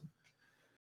Peoples-Jones.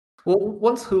 Well,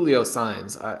 once Julio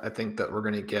signs, I think that we're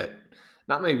going to get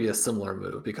not maybe a similar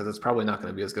move because it's probably not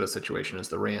going to be as good a situation as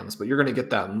the Rams, but you're going to get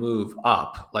that move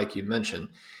up, like you mentioned.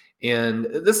 And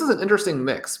this is an interesting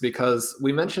mix because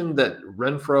we mentioned that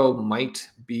Renfrow might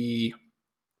be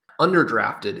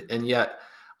underdrafted, and yet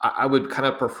I would kind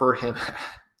of prefer him,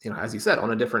 as you said,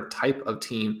 on a different type of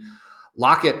team.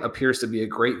 Lockett appears to be a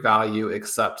great value,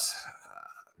 except,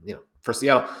 for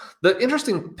Seattle. The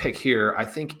interesting pick here, I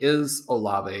think, is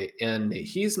Olave, and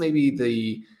he's maybe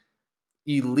the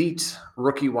elite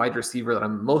rookie wide receiver that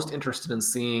I'm most interested in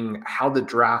seeing how the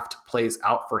draft plays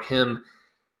out for him.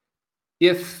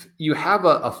 If you have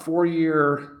a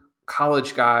 4-year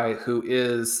college guy who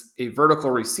is a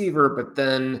vertical receiver,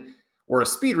 or a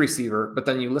speed receiver, but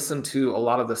then you listen to a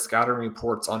lot of the scouting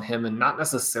reports on him and not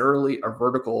necessarily a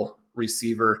vertical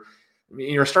receiver,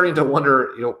 you're starting to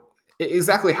wonder,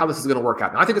 exactly how this is going to work out.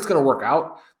 And I think it's going to work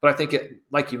out, but I think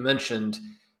like you mentioned,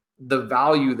 the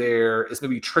value there is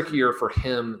maybe trickier for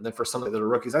him than for some of the other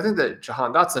rookies. I think that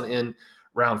Jahan Dotson in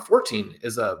round 14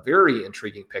 is a very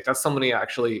intriguing pick. That's somebody I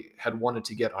actually had wanted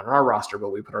to get on our roster, but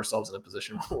we put ourselves in a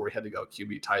position where we had to go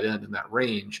QB tight end in that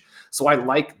range. So I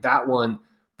like that one,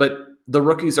 but the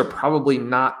rookies are probably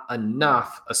not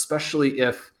enough, especially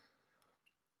if,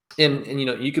 and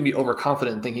you can be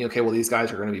overconfident in thinking, okay, well, these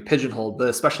guys are going to be pigeonholed, but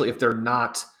especially if they're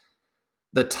not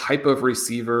the type of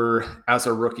receiver as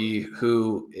a rookie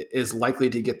who is likely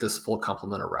to get this full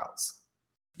complement of routes.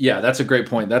 Yeah, that's a great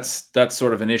point. That's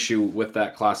sort of an issue with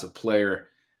that class of player.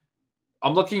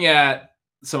 I'm looking at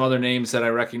some other names that I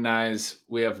recognize.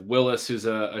 We have Willis, who's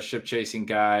a ship chasing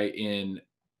guy in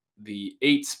the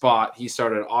 8 spot. He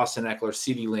started Austin Eckler,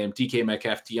 CeeDee Lamb, DK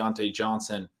Metcalf, Deontay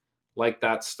Johnson. Like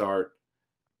that start.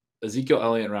 Ezekiel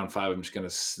Elliott in round 5, I'm just going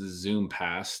to zoom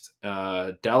past.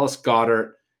 Dallas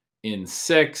Goedert in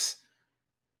 6.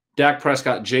 Dak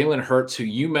Prescott, Jalen Hurts, who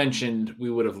you mentioned we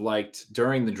would have liked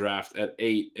during the draft at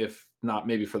 8, if not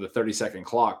maybe for the 30-second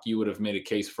clock, you would have made a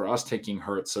case for us taking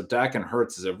Hurts. So Dak and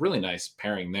Hurts is a really nice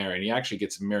pairing there, and he actually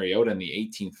gets Mariota in the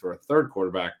 18th for a third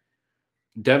quarterback.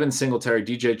 Devin Singletary,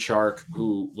 DJ Chark,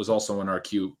 who was also in our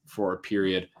queue for a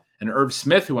period, and Irv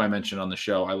Smith, who I mentioned on the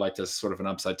show, I liked as sort of an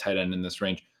upside tight end in this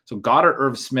range. So Goddard,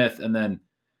 Irv Smith, and then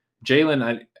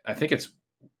Jalen, I think it's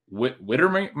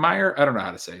Wittermeyer. I don't know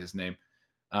how to say his name.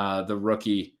 The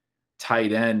rookie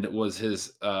tight end was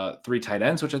his 3 tight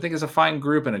ends, which I think is a fine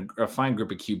group and a fine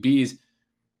group of QBs.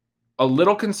 A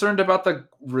little concerned about the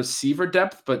receiver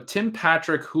depth, but Tim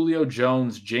Patrick, Julio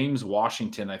Jones, James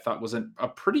Washington, I thought was a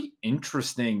pretty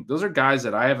interesting. Those are guys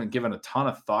that I haven't given a ton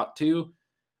of thought to.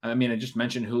 I mean, I just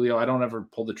mentioned Julio. I don't ever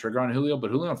pull the trigger on Julio,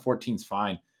 but Julio on 14 is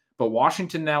fine. But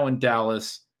Washington now in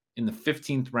Dallas in the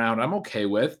 15th round, I'm okay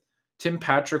with. Tim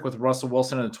Patrick with Russell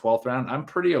Wilson in the 12th round, I'm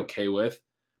pretty okay with.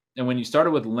 And when you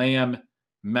started with Lamb,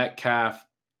 Metcalf,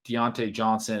 Deontay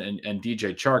Johnson, and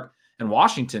DJ Chark, and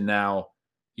Washington now,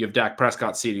 you have Dak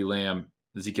Prescott, CeeDee Lamb,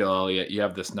 Ezekiel Elliott. You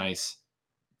have this nice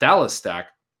Dallas stack.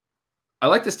 I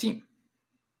like this team.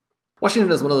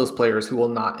 Washington is one of those players who will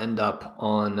not end up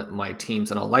on my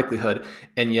teams in all likelihood,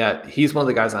 and yet he's one of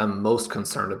the guys I'm most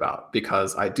concerned about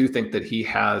because I do think that he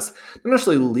has not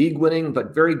necessarily league winning,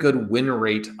 but very good win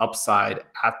rate upside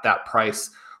at that price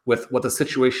with what the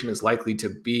situation is likely to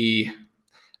be. I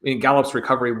mean, Gallup's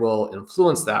recovery will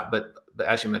influence that, but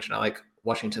as you mentioned, I like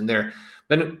Washington there.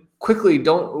 Then quickly,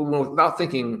 without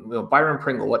thinking, Byron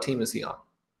Pringle, what team is he on?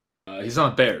 He's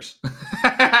on Bears.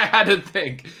 I had to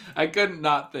think. I couldn't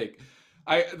not think.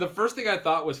 The first thing I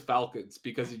thought was Falcons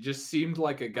because he just seemed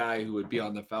like a guy who would be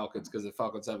on the Falcons because the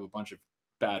Falcons have a bunch of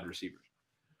bad receivers.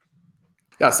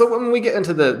 Yeah, so when we get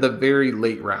into the very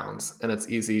late rounds, and it's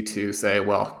easy to say,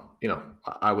 well,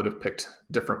 I would have picked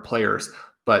different players,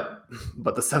 but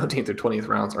the 17th or 20th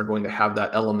rounds are going to have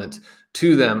that element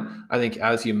to them. I think,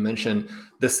 as you mentioned,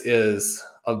 this is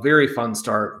a very fun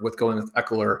start with going with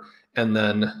Eckler and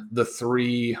then the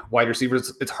 3 wide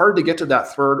receivers. It's hard to get to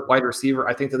that third wide receiver.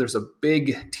 I think that there's a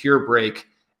big tier break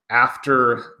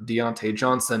after Deontay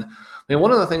Johnson. I mean,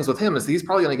 one of the things with him is he's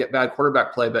probably going to get bad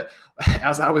quarterback play, but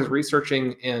as I was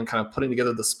researching and kind of putting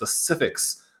together the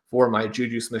specifics for my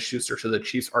Juju Smith-Schuster to the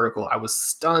Chiefs article, I was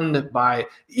stunned by,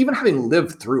 even having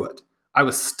lived through it, I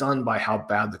was stunned by how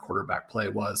bad the quarterback play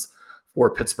was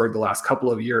for Pittsburgh the last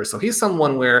couple of years. So he's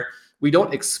someone where we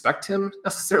don't expect him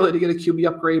necessarily to get a QB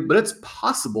upgrade, but it's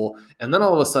possible. And then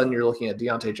all of a sudden you're looking at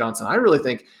Deontay Johnson. I really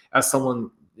think as someone,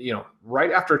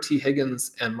 right after T.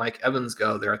 Higgins and Mike Evans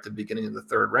go there at the beginning of the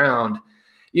 3rd round,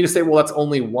 you say, well, that's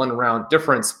only 1 round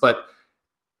difference, but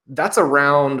that's a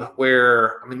round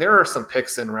where, there are some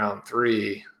picks in round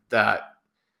 3 that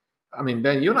I mean,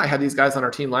 Ben, you and I had these guys on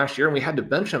our team last year, and we had to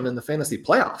bench them in the fantasy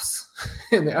playoffs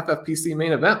in the FFPC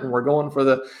main event when we're going for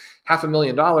the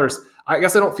 $500,000. I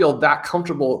guess I don't feel that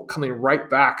comfortable coming right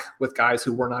back with guys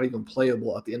who were not even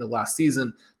playable at the end of last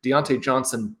season. Deontay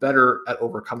Johnson better at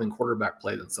overcoming quarterback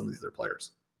play than some of these other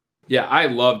players. Yeah, I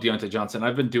love Deontay Johnson.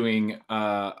 I've been doing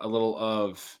a little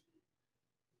of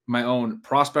my own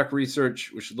prospect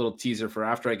research, which is a little teaser for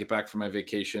after I get back from my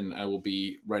vacation. I will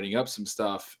be writing up some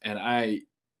stuff, and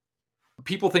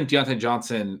people think Deontay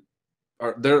Johnson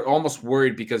they're almost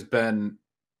worried because Ben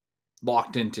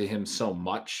locked into him so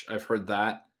much. I've heard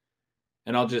that.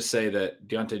 And I'll just say that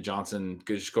Deontay Johnson,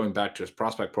 just going back to his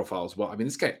prospect profile as well, I mean,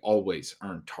 this guy always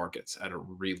earned targets at a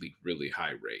really, really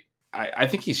high rate. I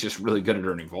think he's just really good at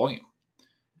earning volume.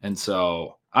 And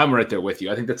so I'm right there with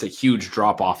you. I think that's a huge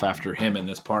drop off after him in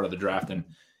this part of the draft. And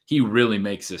he really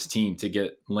makes this team to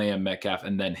get Lamb, Metcalf,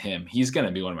 and then him. He's going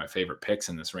to be one of my favorite picks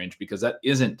in this range because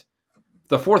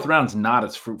the fourth round's not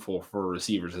as fruitful for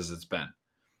receivers as it's been.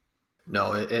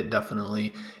 No, it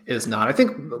definitely is not. I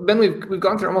think, Ben, we've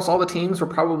gone through almost all the teams. We're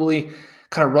probably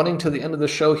kind of running to the end of the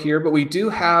show here, but we do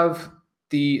have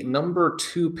the number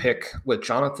 2 pick with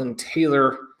Jonathan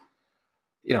Taylor.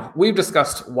 We've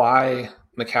discussed why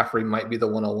McCaffrey might be the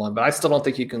 101, but I still don't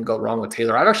think you can go wrong with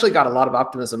Taylor. I've actually got a lot of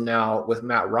optimism now with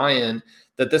Matt Ryan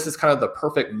that this is kind of the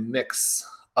perfect mix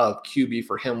of QB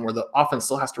for him, where the offense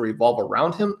still has to revolve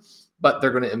around him, but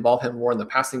they're going to involve him more in the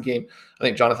passing game. I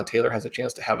think Jonathan Taylor has a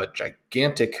chance to have a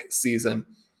gigantic season.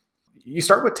 You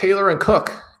start with Taylor and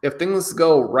Cook. If things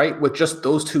go right with just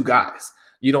those 2 guys,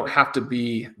 you don't have to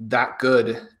be that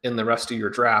good in the rest of your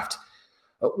draft.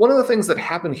 One of the things that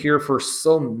happened here for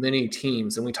so many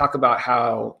teams, and we talk about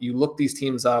how you look these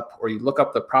teams up or you look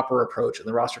up the proper approach in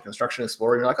the roster construction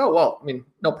explorer, and you're like, oh, well, I mean,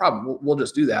 no problem. We'll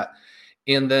just do that.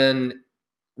 And then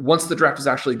once the draft is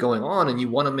actually going on and you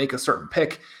want to make a certain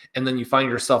pick, and then you find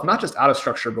yourself not just out of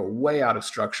structure, but way out of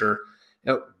structure.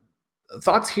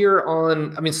 Thoughts here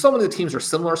on, I mean, so many of the teams are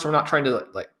similar, so we're not trying to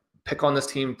pick on this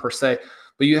team per se,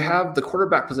 but you have the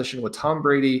quarterback position with Tom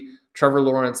Brady, Trevor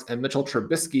Lawrence, and Mitchell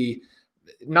Trubisky,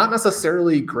 not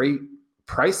necessarily great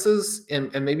prices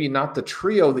and maybe not the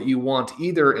trio that you want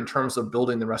either in terms of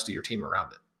building the rest of your team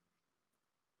around it.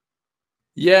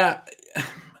 Yeah.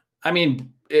 I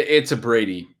mean, it's a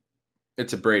Brady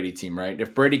team, right?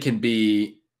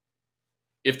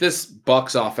 If this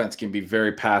Bucs offense can be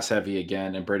very pass heavy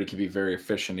again and Brady can be very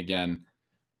efficient again,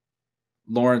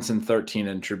 Lawrence in 13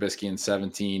 and Trubisky in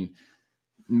 17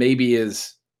 maybe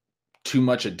is too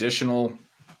much additional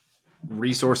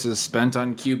resources spent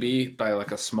on QB by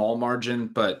a small margin.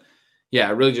 But yeah,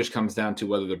 it really just comes down to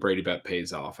whether the Brady bet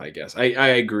pays off, I guess. I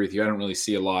agree with you. I don't really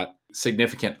see a lot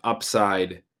significant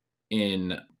upside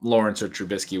in Lawrence or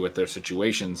Trubisky with their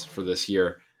situations for this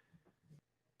year.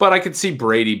 But I could see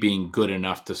Brady being good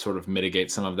enough to sort of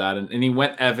mitigate some of that. And he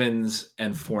went Evans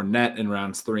and Fournette in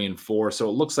rounds 3 and 4. So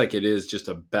it looks like it is just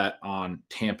a bet on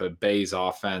Tampa Bay's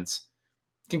offense.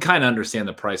 You can kind of understand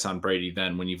the price on Brady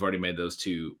then when you've already made those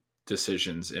 2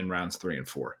 decisions in rounds 3 and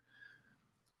 4.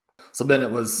 So Ben,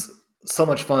 it was so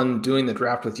much fun doing the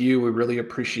draft with you. We really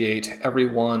appreciate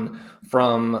everyone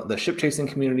from the ship chasing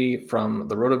community, from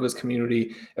the RotoViz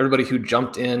community, everybody who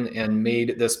jumped in and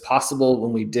made this possible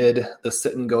when we did the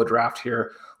sit and go draft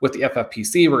here with the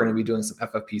FFPC. We're going to be doing some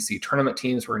FFPC tournament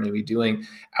teams. We're going to be doing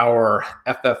our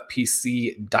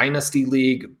FFPC Dynasty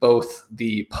League, both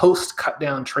the post cut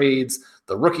down trades,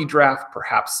 the rookie draft,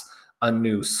 perhaps a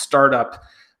new startup.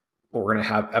 We're going to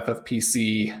have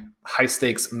FFPC high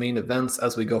stakes main events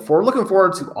as we go forward. Looking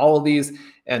forward to all of these.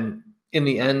 And in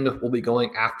the end, we'll be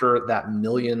going after that $1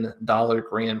 million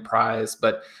grand prize.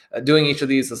 But doing each of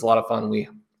these is a lot of fun. We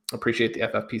appreciate the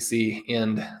FFPC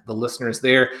and the listeners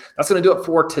there. That's going to do it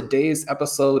for today's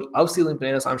episode of Stealing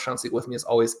Bananas. I'm Sean Sleet. With me as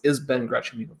always is Ben Gretch,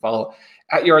 whom you can follow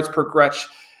at Yards Per Gretch.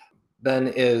 Ben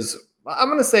is, I'm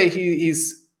going to say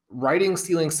he's writing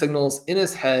stealing signals in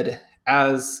his head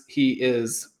as he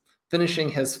is finishing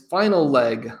his final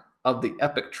leg of the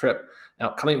epic trip. Now,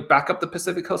 coming back up the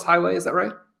Pacific Coast Highway, is that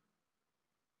right?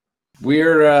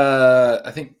 We're,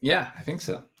 I think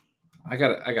so. I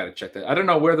gotta check that. I don't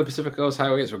know where the Pacific Coast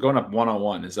Highway is. We're going up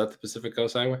 101. Is that the Pacific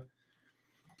Coast Highway?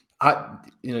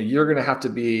 You're going to have to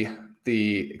be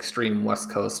the extreme West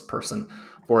Coast person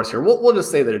for us here. We'll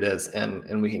just say that it is,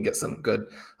 and we can get some good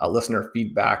listener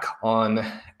feedback on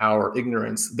our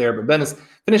ignorance there. But Ben is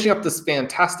finishing up this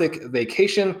fantastic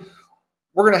vacation.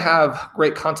 We're going to have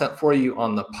great content for you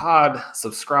on the pod.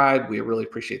 Subscribe. We really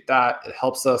appreciate that. It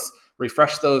helps us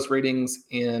refresh those ratings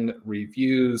and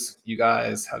reviews. You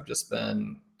guys have just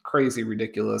been crazy,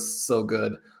 ridiculous, so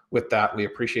good with that. We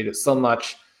appreciate it so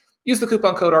much. Use the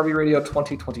coupon code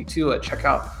RVRadio2022 at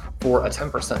checkout for a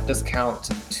 10% discount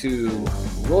to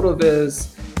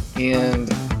RotoViz, and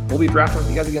we'll be drafting with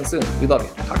you guys again soon. We love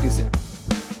you. Talk to you soon.